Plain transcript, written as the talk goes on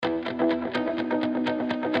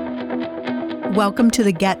Welcome to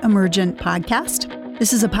the Get Emergent podcast.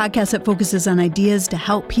 This is a podcast that focuses on ideas to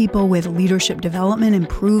help people with leadership development,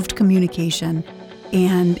 improved communication,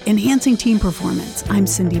 and enhancing team performance. I'm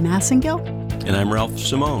Cindy Massengill. And I'm Ralph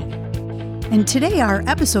Simone. And today our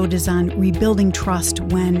episode is on rebuilding trust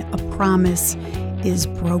when a promise is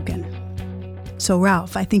broken. So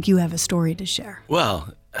Ralph, I think you have a story to share.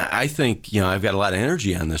 Well, I think, I've got a lot of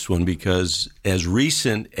energy on this one because as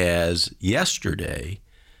recent as yesterday,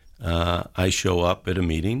 I show up at a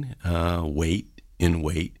meeting, wait,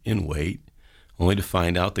 only to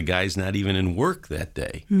find out the guy's not even in work that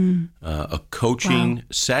day. A coaching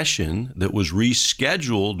session that was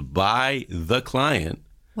rescheduled by the client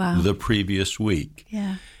the previous week.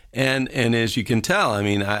 Yeah. And as you can tell,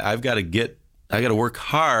 I've got to work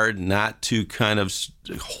hard not to kind of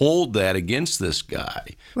hold that against this guy.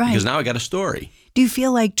 Right. Because now I got a story. Do you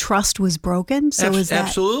feel like trust was broken? So is that,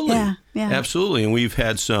 absolutely. Yeah. Absolutely. And we've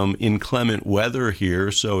had some inclement weather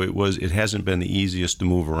here, so it hasn't been the easiest to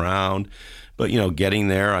move around. But, getting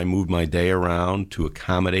there, I moved my day around to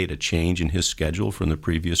accommodate a change in his schedule from the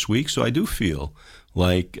previous week. So I do feel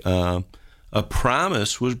like a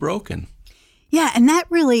promise was broken. Yeah, and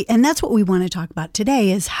that's what we want to talk about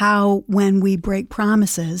today is how when we break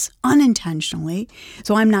promises unintentionally,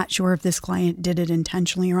 so I'm not sure if this client did it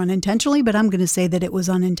intentionally or unintentionally, but I'm going to say that it was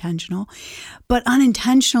unintentional. But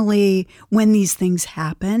unintentionally, when these things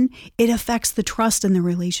happen, it affects the trust in the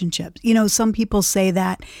relationship. Some people say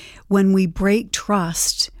that when we break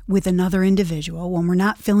trust with another individual, when we're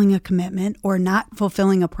not filling a commitment or not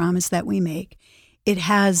fulfilling a promise that we make, it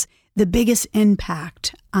has the biggest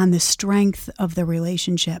impact on the strength of the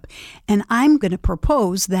relationship. And I'm going to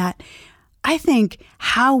propose that I think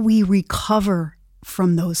how we recover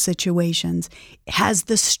from those situations has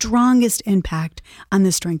the strongest impact on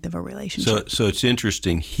the strength of a relationship. So it's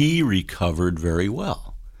interesting. He recovered very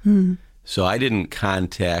well. So I didn't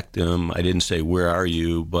contact him. I didn't say, "Where are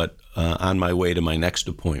you?" But on my way to my next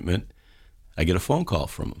appointment, I get a phone call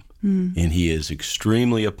from him. And he is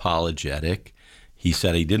extremely apologetic. He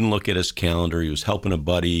said he didn't look at his calendar. He was helping a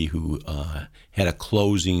buddy who had a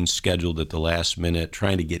closing scheduled at the last minute,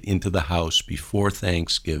 trying to get into the house before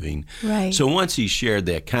Thanksgiving. Right. So once he shared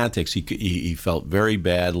that context, he felt very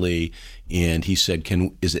badly, and he said,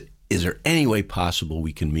 "Is there any way possible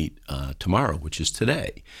we can meet tomorrow, which is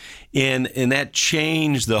today?" And that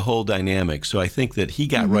changed the whole dynamic. So I think that he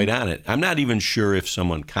got right on it. I'm not even sure if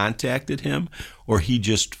someone contacted him or he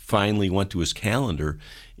just finally went to his calendar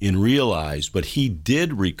and realized, but he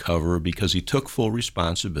did recover because he took full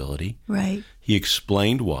responsibility. Right. He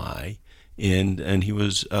explained why, and he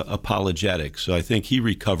was apologetic. So I think he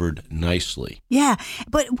recovered nicely. Yeah,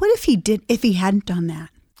 but what if he hadn't done that?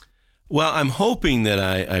 Well, I'm hoping that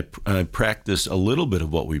I practice a little bit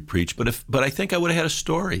of what we preach, but I think I would have had a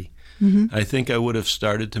story. I think I would have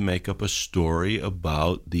started to make up a story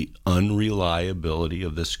about the unreliability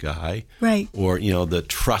of this guy. Right. Or, the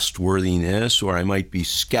trustworthiness, or I might be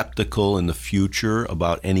skeptical in the future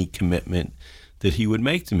about any commitment that he would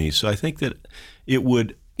make to me. So I think that it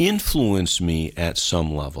would influence me at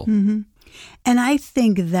some level. And I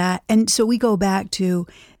think that, and so we go back to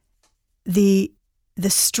the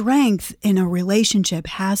strength in a relationship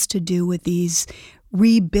has to do with these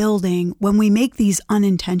rebuilding when we make these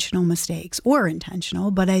unintentional mistakes or intentional.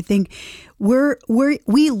 But I think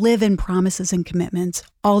we live in promises and commitments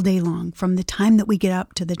all day long, from the time that we get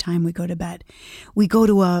up to the time we go to bed. We go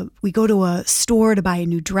to a store to buy a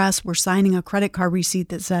new dress. We're signing a credit card receipt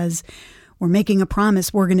that says we're making a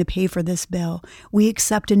promise we're going to pay for this bill. We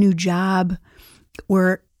accept a new job.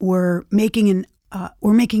 We're making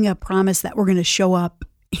a promise that we're going to show up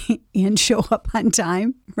and show up on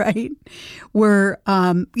time, right? We're,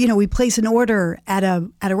 we place an order at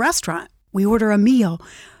a restaurant. We order a meal.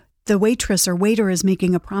 The waitress or waiter is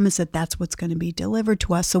making a promise that that's what's going to be delivered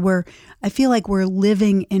to us. So I feel like we're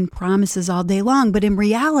living in promises all day long, but in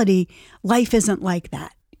reality, life isn't like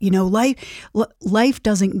that. Life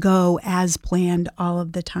doesn't go as planned all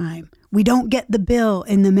of the time. We don't get the bill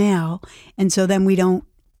in the mail, and so then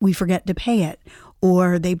we forget to pay it,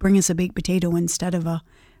 or they bring us a baked potato instead of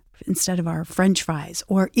our French fries,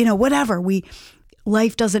 or whatever.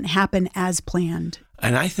 Life doesn't happen as planned.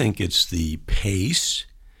 And I think it's the pace.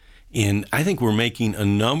 And I think we're making a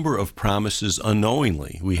number of promises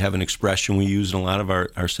unknowingly. We have an expression we use in a lot of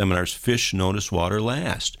our seminars: fish notice, water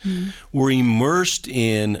last. We're immersed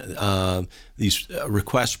in these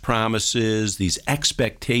request promises, these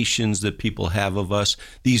expectations that people have of us,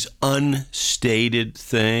 these unstated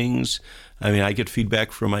things. I get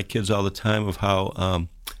feedback from my kids all the time of how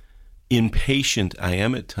impatient I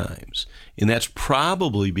am at times. And that's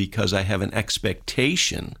probably because I have an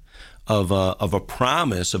expectation of a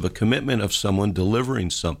promise, of a commitment of someone delivering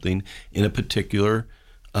something in a particular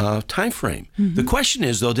time frame. Mm-hmm. The question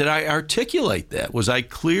is, though, did I articulate that? Was I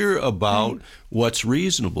clear about what's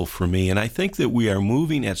reasonable for me? And I think that we are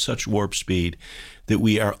moving at such warp speed that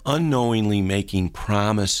we are unknowingly making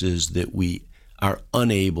promises that we are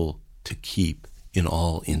unable to keep in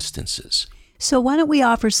all instances. So why don't we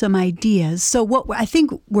offer some ideas? So what I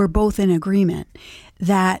think we're both in agreement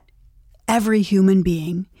that every human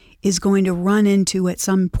being is going to run into at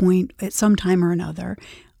some point, at some time or another.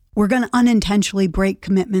 We're going to unintentionally break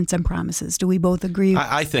commitments and promises. Do we both agree?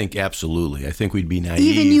 I think absolutely. I think we'd be naive.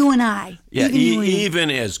 Even you and I. Yeah,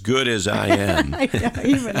 even as good as I am.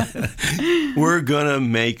 We're going to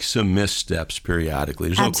make some missteps periodically.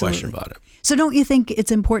 There's no question about it. So don't you think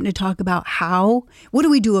it's important to talk about what do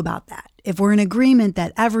we do about that? If we're in agreement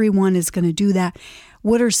that everyone is going to do that,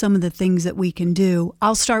 what are some of the things that we can do?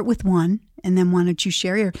 I'll start with one, and then why don't you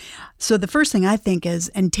share your... So the first thing I think is,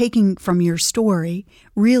 and taking from your story,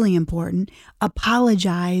 really important,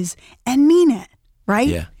 apologize and mean it,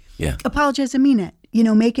 right? Yeah. Apologize and mean it.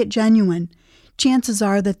 Make it genuine. Chances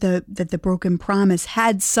are that the broken promise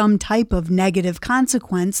had some type of negative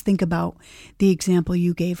consequence. Think about the example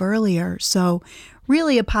you gave earlier. So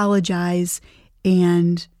really apologize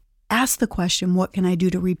and ask the question, what can I do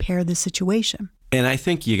to repair the situation? And I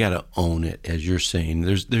think you got to own it, as you're saying.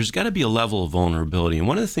 There's got to be a level of vulnerability. And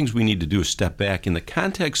one of the things we need to do is step back. In the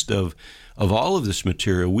context of all of this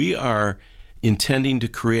material, we are intending to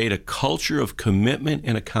create a culture of commitment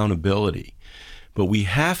and accountability. But we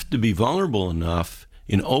have to be vulnerable enough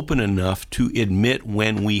and open enough to admit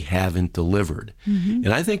when we haven't delivered. Mm-hmm.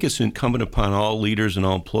 And I think it's incumbent upon all leaders and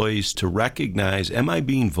all employees to recognize, am I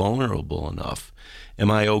being vulnerable enough?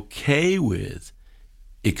 Am I okay with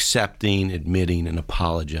accepting, admitting, and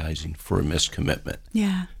apologizing for a miscommitment?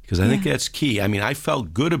 Yeah. Because I think that's key. I mean, I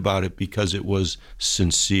felt good about it because it was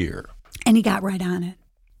sincere. And he got right on it.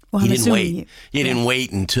 Well, he didn't wait. He didn't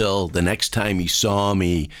wait until the next time he saw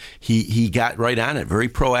me. He got right on it very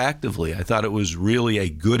proactively. I thought it was really a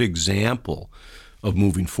good example of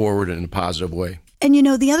moving forward in a positive way. And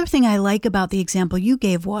the other thing I like about the example you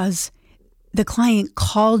gave was the client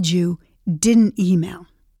called you, didn't email,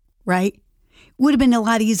 right? Would have been a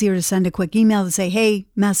lot easier to send a quick email to say, hey,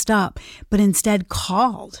 messed up, but instead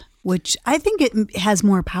called, which I think it has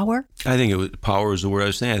more power. I think power is the word I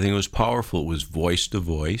was saying. I think it was powerful. It was voice to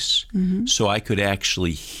voice. Mm-hmm. So I could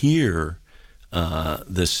actually hear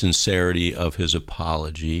the sincerity of his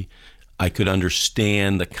apology. I could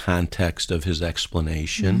understand the context of his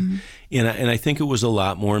explanation. Mm-hmm. And I think it was a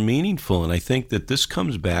lot more meaningful. And I think that this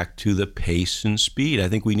comes back to the pace and speed. I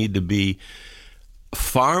think we need to be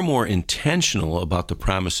far more intentional about the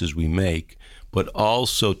promises we make, but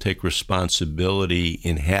also take responsibility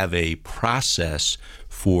and have a process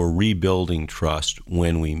for rebuilding trust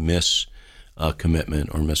when we miss a commitment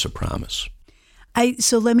or miss a promise.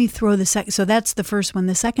 So let me throw so that's the first one.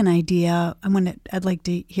 The second idea, I'd like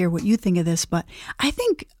to hear what you think of this, but I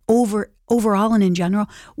think overall and in general,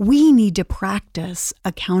 we need to practice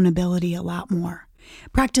accountability a lot more.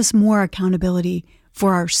 Practice more accountability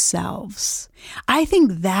for ourselves. I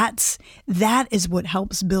think that is what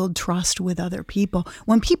helps build trust with other people.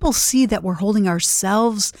 When people see that we're holding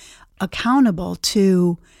ourselves accountable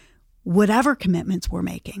to whatever commitments we're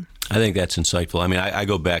making. I think that's insightful. I mean, I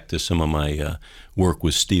go back to some of my work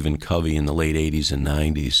with Stephen Covey in the late 80s and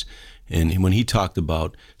 90s. And when he talked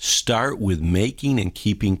about start with making and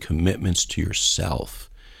keeping commitments to yourself,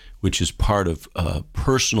 which is part of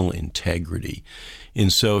personal integrity.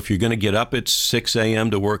 And so if you're going to get up at 6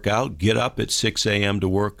 a.m. to work out, get up at 6 a.m. to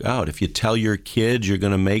work out. If you tell your kids you're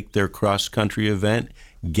going to make their cross-country event,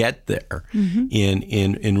 get there.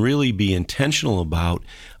 Mm-hmm. and really be intentional about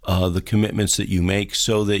the commitments that you make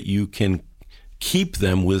so that you can keep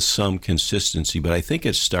them with some consistency. But I think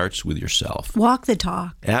it starts with yourself. Walk the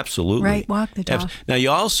talk. Absolutely. Right, walk the talk. Now,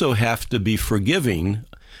 you also have to be forgiving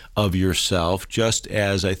of yourself, just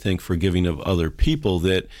as I think forgiving of other people,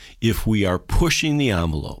 that if we are pushing the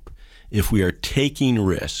envelope, if we are taking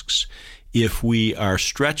risks, if we are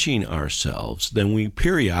stretching ourselves, then we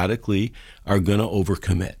periodically are going to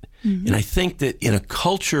overcommit. Mm-hmm. And I think that in a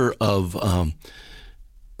culture of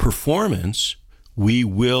performance, we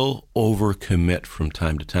will overcommit from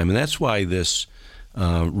time to time. And that's why this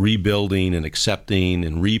rebuilding and accepting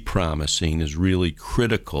and repromising is really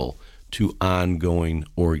critical to ongoing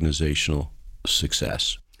organizational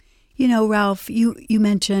success. Ralph, you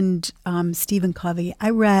mentioned Stephen Covey. I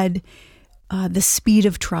read The Speed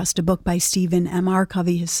of Trust, a book by Stephen M.R.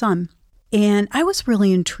 Covey, his son. And I was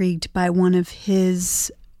really intrigued by one of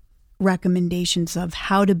his recommendations of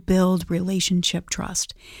how to build relationship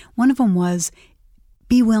trust. One of them was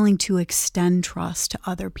be willing to extend trust to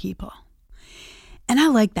other people. And I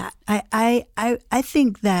like that. I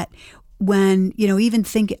think that when, even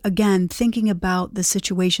thinking about the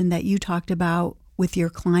situation that you talked about with your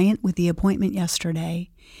client, with the appointment yesterday,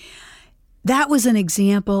 that was an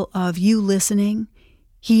example of you listening.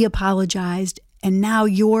 He apologized, and now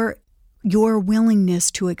your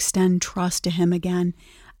willingness to extend trust to him again,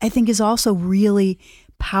 I think is also really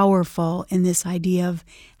powerful in this idea of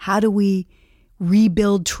how do we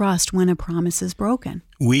rebuild trust when a promise is broken?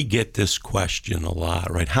 We get this question a lot,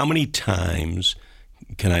 right? How many times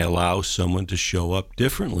can I allow someone to show up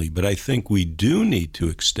differently? But I think we do need to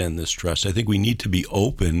extend this trust. I think we need to be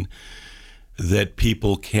open that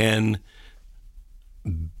people can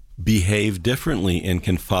behave differently and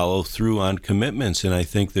can follow through on commitments. And I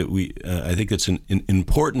think that I think it's an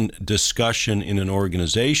important discussion in an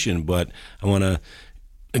organization, but I want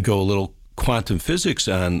to go a little quantum physics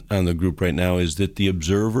on the group right now, is that the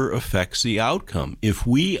observer affects the outcome. If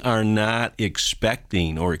we are not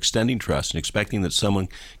expecting or extending trust and expecting that someone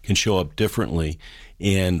can show up differently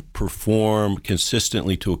and perform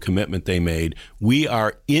consistently to a commitment they made, we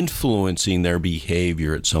are influencing their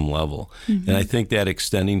behavior at some level. Mm-hmm. And I think that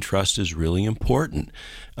extending trust is really important.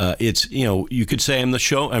 It's, you could say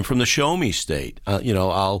I'm from the show me state.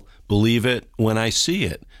 I'll believe it when I see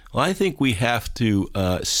it. Well, I think we have to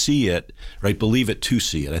see it, right? Believe it to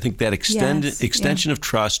see it. I think that extension of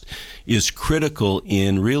trust is critical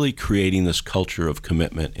in really creating this culture of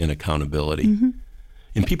commitment and accountability. Mm-hmm.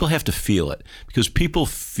 And people have to feel it, because people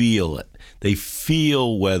feel it. They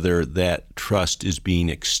feel whether that trust is being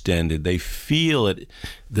extended. They feel it,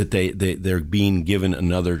 that they're being given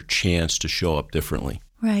another chance to show up differently.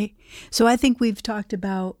 Right. So I think we've talked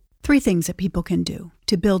about 3 things that people can do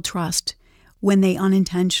to build trust when they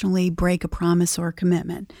unintentionally break a promise or a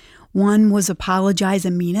commitment. One was apologize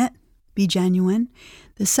and mean it, be genuine.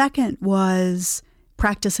 The second was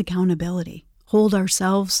practice accountability, hold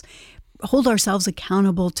ourselves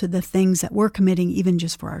accountable to the things that we're committing, even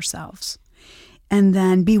just for ourselves. And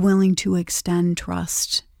then be willing to extend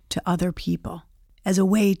trust to other people as a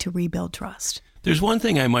way to rebuild trust. There's one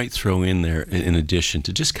thing I might throw in there in addition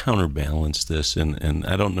to just counterbalance this, and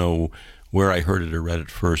I don't know where I heard it or read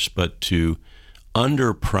it first, but to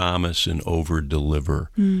under-promise and over-deliver.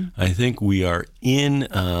 I think we are we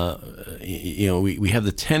have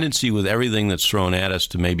the tendency with everything that's thrown at us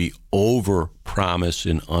to maybe over-promise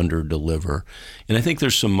and under-deliver. And I think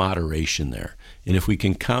there's some moderation there. And if we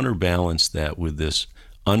can counterbalance that with this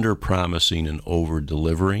under-promising and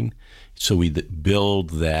over-delivering, so we build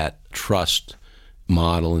that trust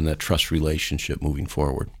model and that trust relationship moving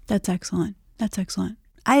forward. That's excellent.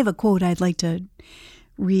 I have a quote I'd like to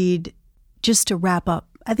read just to wrap up.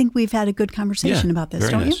 I think we've had a good conversation about this,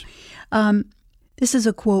 don't nice. You? This is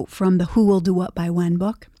a quote from the Who Will Do What by When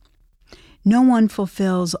book. No one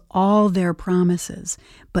fulfills all their promises,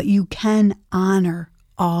 but you can honor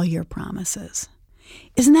all your promises.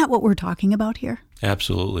 Isn't that what we're talking about here?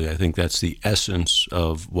 Absolutely. I think that's the essence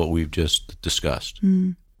of what we've just discussed.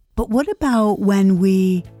 But what about when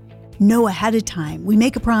we know ahead of time, we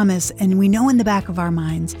make a promise and we know in the back of our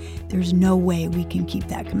minds there's no way we can keep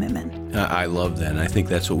that commitment? I love that. And I think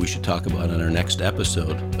that's what we should talk about on our next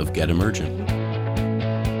episode of Get Emergent.